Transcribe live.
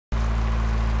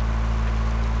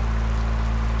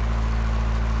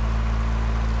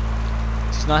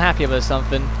not happy about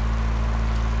something.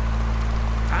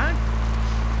 Huh?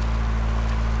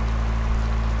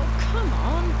 Oh, come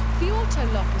on. The auto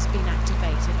lock has been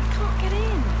activated. I can't get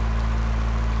in.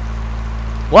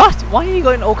 What? Why are you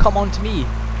going, oh, come on to me?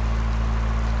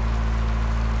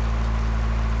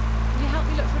 Will you help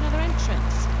me look for another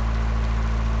entrance?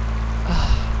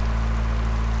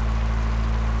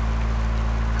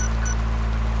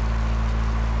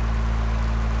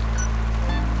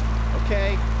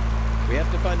 Okay. We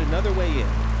have to find another way in.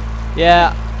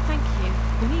 Yeah, Thank you.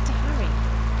 We need to hurry.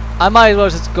 I might as well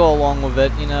just go along with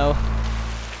it, you know.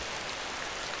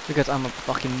 Because I'm a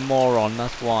fucking moron,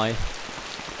 that's why.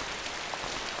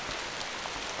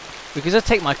 We could just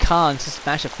take my car and just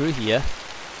smash it through here.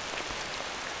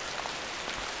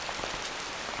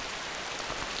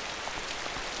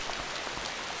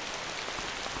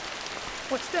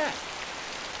 What's that?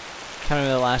 Can't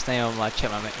remember the last name of my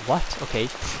check my what? Okay.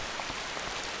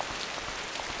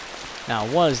 Now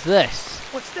what is this?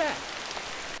 What's that?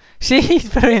 See, he's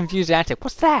very enthusiastic.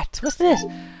 What's that? What's this?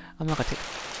 I'm not gonna take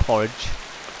porridge.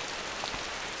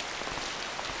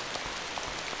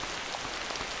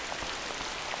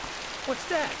 What's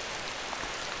that?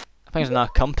 I think it's not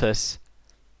a compass.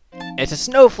 It's a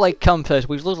snowflake compass,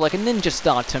 which looks like a ninja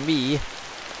star to me.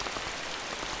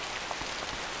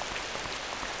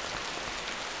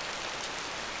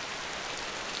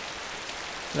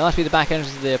 That must be the back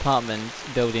entrance of the apartment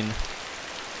building.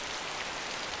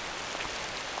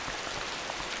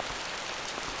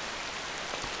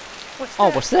 What's Oh,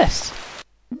 that? what's this?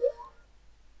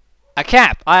 A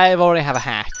cap! I already have a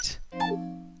hat.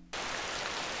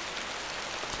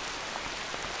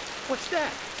 What's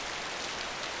that?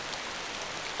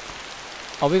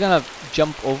 Are we gonna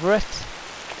jump over it?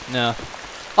 No.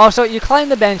 Oh, so you climb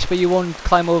the bench, but you won't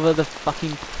climb over the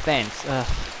fucking fence. Ugh.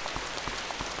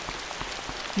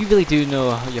 You really do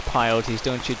know your priorities,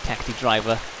 don't you, taxi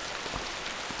driver?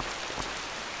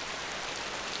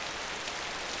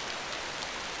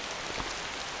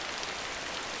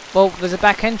 Well, there's a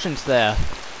back entrance there.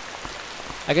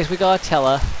 I guess we gotta tell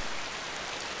her.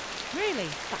 Really?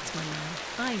 That's my man.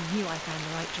 I knew I found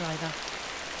the right driver.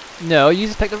 No, you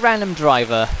just picked a random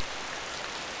driver.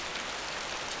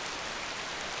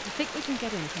 I think we can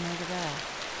get in from over there.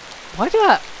 Why do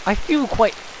I feel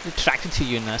quite attracted to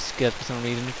you in that skirt for some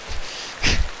reason.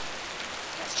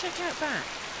 Let's check out back.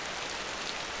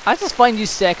 I just find you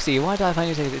sexy. Why do I find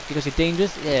you sexy? Because you're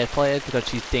dangerous? Yeah, probably it's because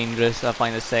she's dangerous. I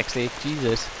find her sexy.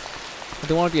 Jesus. I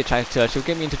don't want to be attracted to her. She'll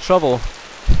get me into trouble.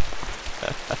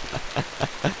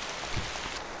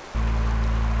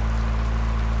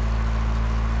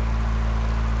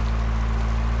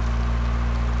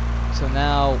 So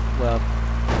now, well...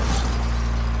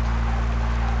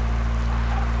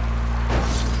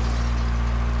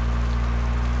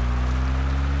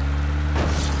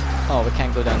 Oh, we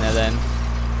can't go down there then.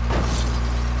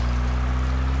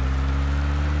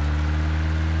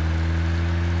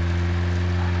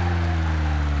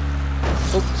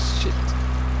 Oh, shit.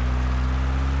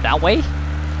 That way?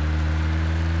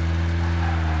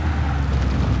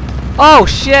 Oh,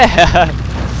 shit!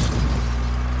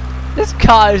 This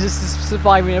car is just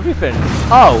surviving everything.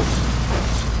 Oh.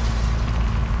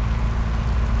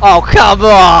 Oh, come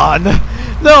on!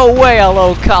 No way a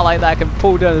little car like that can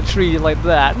pull down a tree like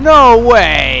that. No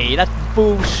way! That's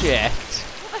bullshit.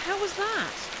 What the hell was that?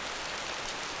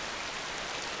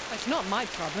 It's not my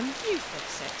problem. You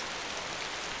fix it.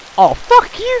 Oh,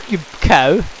 fuck you, you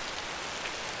cow!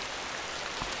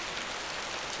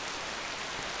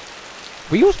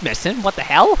 Wheels missing? What the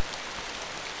hell?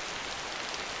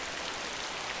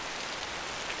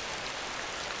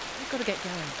 We've got to get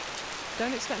going.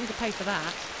 Don't expect me to pay for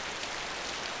that.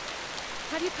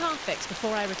 Have your car fixed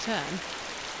before I return.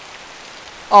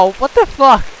 Oh, what the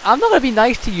fuck? I'm not gonna be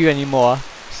nice to you anymore.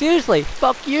 Seriously,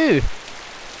 fuck you.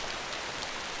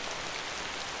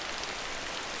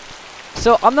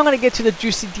 So, I'm not gonna get to the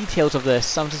juicy details of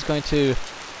this. I'm just going to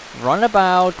run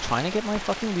about, trying to get my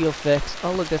fucking wheel fixed.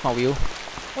 Oh, look, there's my wheel.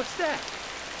 What's that?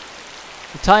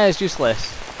 The tire is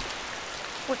useless.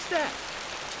 What's that?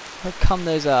 How come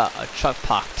there's a truck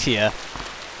parked here?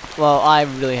 Well, I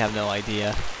really have no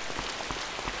idea.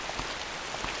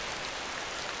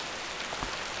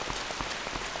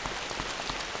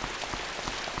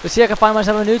 But see, I can find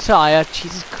myself a new tire.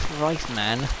 Jesus Christ,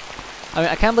 man. I mean,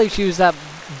 I can't believe she was that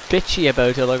bitchy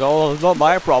about it. Like, oh, it's not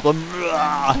my problem.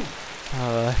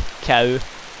 Cow.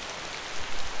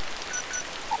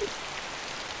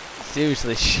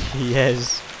 Seriously, she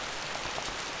is.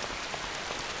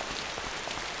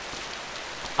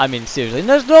 I mean, seriously,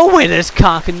 there's no way this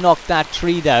car can knock that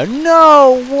tree down.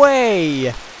 No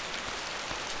way!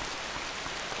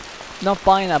 not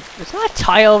buying that. Is that a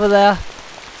tire over there?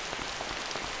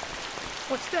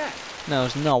 What's that? No,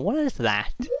 it's not. What is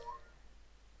that?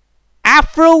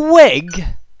 Afro wig?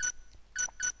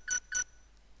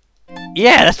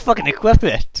 Yeah, let's fucking equip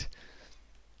it.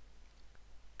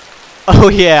 Oh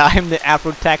yeah, I'm the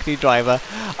Afro taxi driver.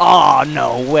 Oh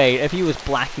no, wait. If he was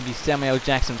black, he'd be Samuel L.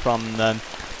 Jackson from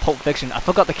Pulp Fiction. I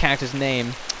forgot the character's name.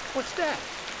 What's that?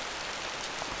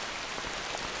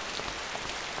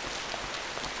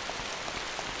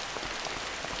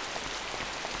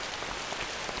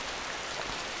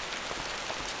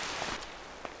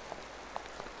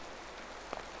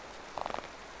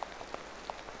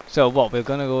 So what, we're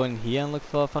gonna go in here and look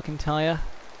for a fucking tire?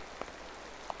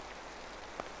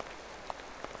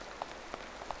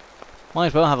 Might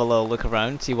as well have a little look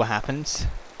around, see what happens.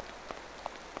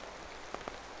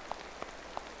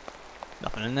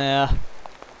 Nothing in there.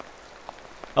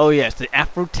 Oh yes, the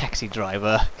Afro taxi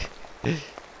driver. Did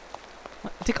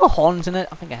it got horns in it?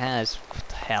 I think it has. What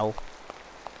the hell?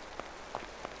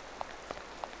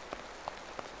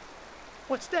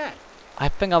 What's that? I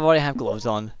think I've already have gloves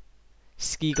on.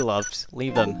 Ski gloves.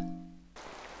 Leave them.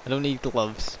 I don't need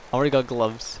gloves. I already got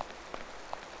gloves.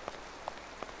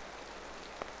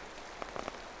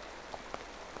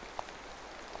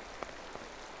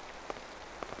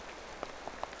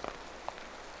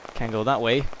 Can't go that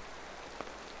way.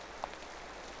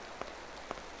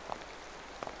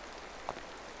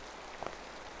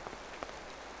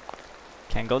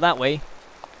 Can't go that way.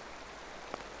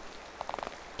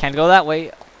 Can't go that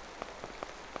way.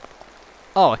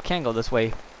 Oh, I can go this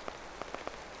way.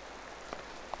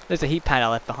 There's a heat pad I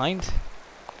left behind.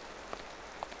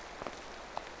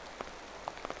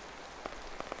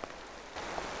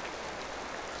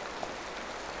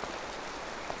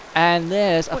 And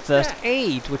there's a first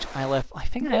aid, which I left. I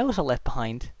think I also left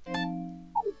behind.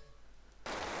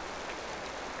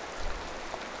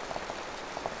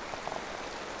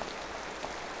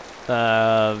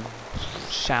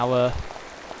 Shower.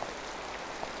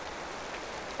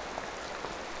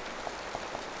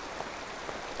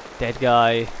 Dead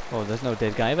guy. Oh, there's no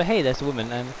dead guy, but hey, there's a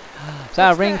woman. And is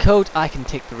that a raincoat? I can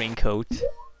take the raincoat.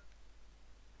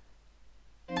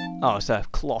 Oh, it's a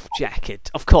cloth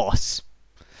jacket, of course.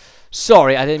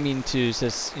 Sorry, I didn't mean to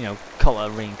just, you know, colour a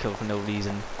raincoat for no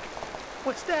reason.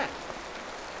 What's that?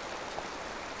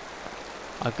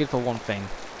 I'm good for one thing.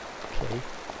 Okay.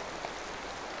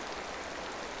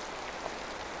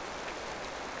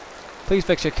 Please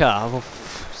fix your car. Oh,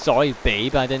 sorry,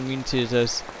 babe, I didn't mean to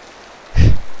just...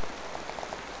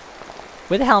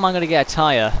 Where the hell am I going to get a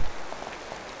tyre?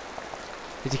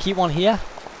 Did you keep one here?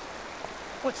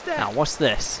 What's that? Now, what's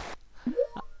this?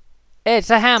 It's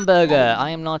a hamburger! I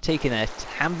am not taking it.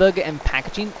 Hamburger and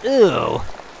packaging? Ew!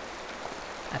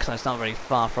 Actually, it's not very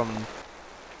far from...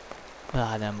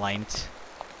 Ah, never mind.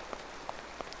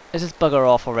 Let's just bugger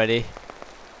off already.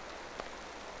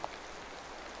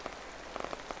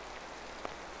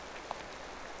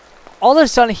 All of a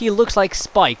sudden, he looks like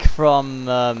Spike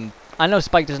from... I know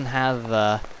Spike doesn't have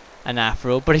an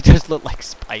afro, but he does look like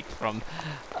Spike from...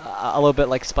 a little bit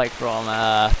like Spike from...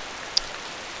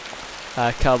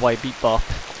 Cowboy Bebop.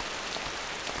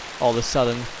 All of a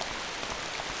sudden.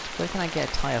 Where can I get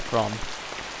a tyre from?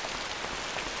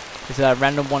 Is there a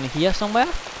random one here somewhere?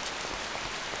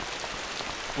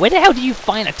 Where the hell do you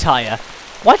find a tyre?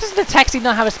 Why doesn't the taxi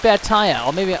not have a spare tyre?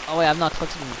 Or maybe... Oh wait, I'm not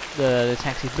touching the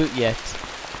taxi boot yet.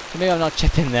 So maybe I'm not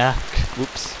checked in there.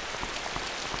 Whoops.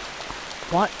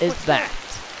 What is that?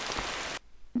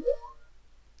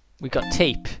 We got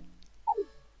tape.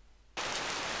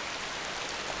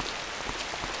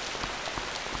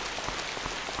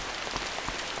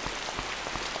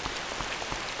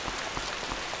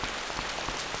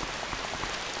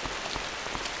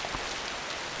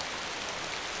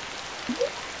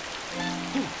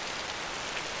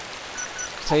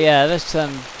 So yeah, let's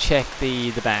check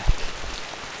the back.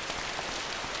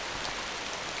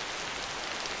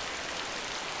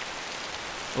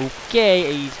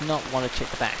 Okay, he's not want to check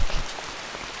the back.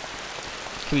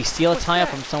 Can we steal a tyre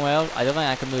from somewhere else? I don't think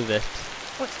I can move it.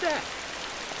 What's that?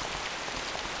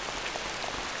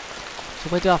 So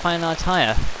where do I find another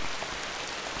tyre?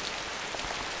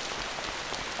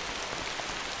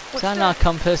 Is that not a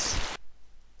compass?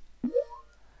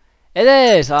 It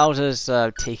is! I'll just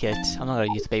take it. I'm not going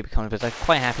to use the baby compass. I'm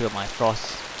quite happy with my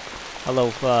Frost. Hello,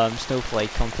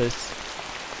 snowflake compass.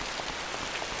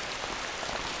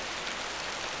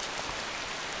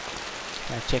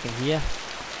 Can I check in here?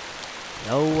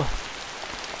 No.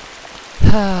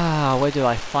 Where do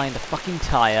I find the fucking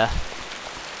tyre?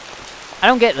 I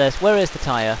don't get this. Where is the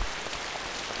tyre?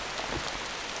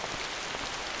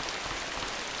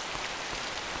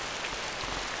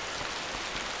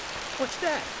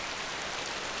 that?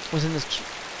 What's in this?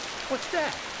 What's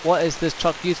that? What is this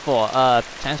truck used for?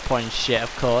 Transporting shit,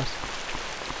 of course.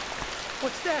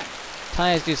 What's that?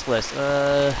 Tires useless.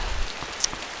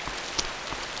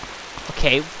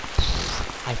 Okay.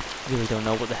 I really don't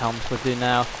know what the helm's would do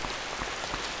now.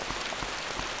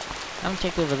 I haven't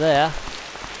checked over there.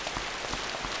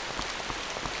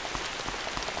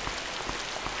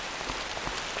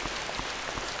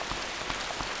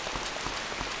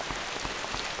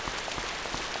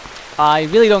 I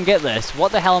really don't get this.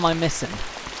 What the hell am I missing?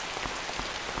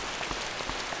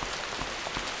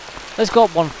 Let's go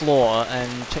up one floor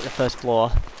and check the first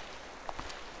floor.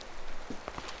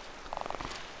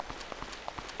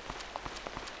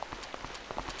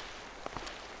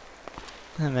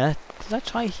 Wait a minute. Did I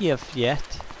try here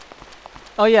yet?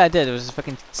 Oh yeah, I did. It was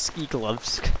fucking ski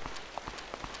gloves.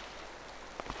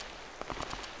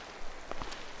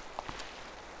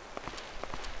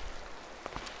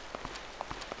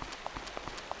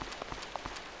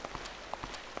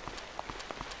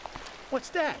 What's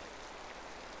that?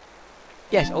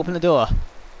 Yes, open the door.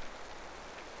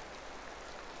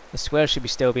 The square should be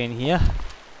still being here.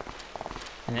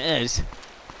 And it is.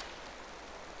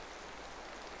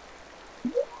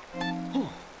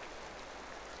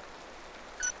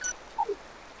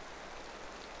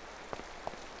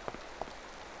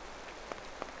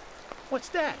 What's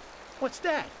that? What's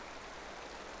that?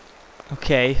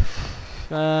 Okay.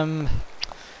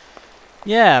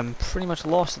 Yeah, I'm pretty much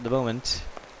lost at the moment.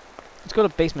 Let's go to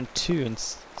basement 2 and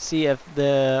see if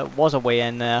there was a way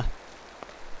in there.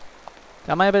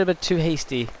 That might have been a bit too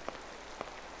hasty.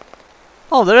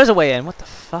 Oh, there is a way in. What the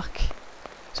fuck?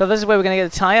 So this is where we're gonna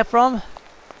get the tire from? Wait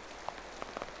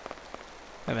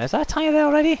a minute, is that a tire there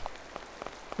already?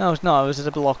 No, it's not. It was just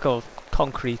a block of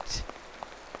concrete.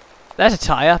 There's a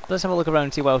tire. Let's have a look around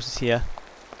and see what else is here.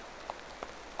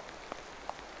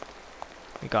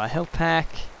 We got a health pack.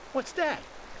 What's that?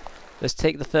 Let's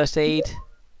take the first aid.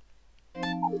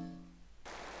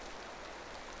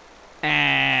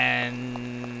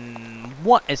 And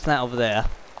what is that over there?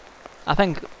 I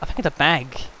think it's a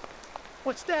bag.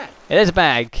 What's that? It is a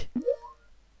bag.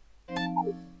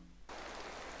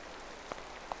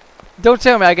 Don't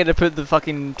tell me I get to put the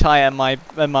fucking tire in my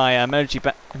emergency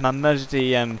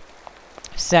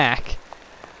sack.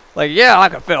 Like, yeah, I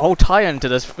can fit a whole tire into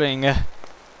this thing.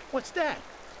 What's that?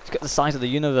 It's got the size of the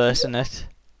universe in it.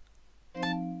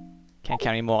 Can't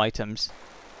carry more items.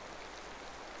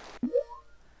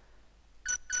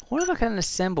 What if I can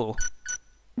assemble?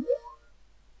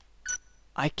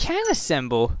 I can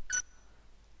assemble.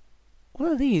 What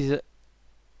are these?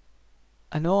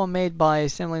 I know I'm made by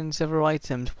assembling several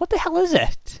items. What the hell is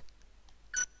it?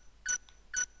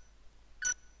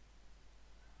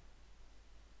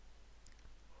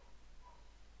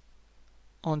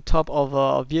 On top of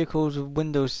a vehicle's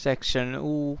windows section.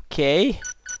 Okay.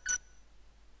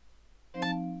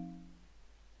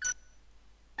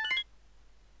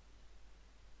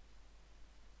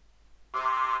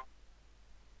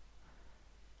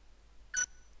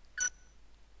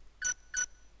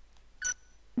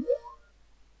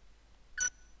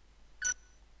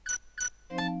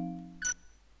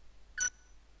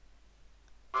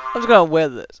 I'm just gonna wear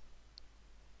this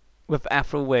with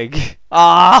afro wig.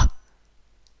 Ah!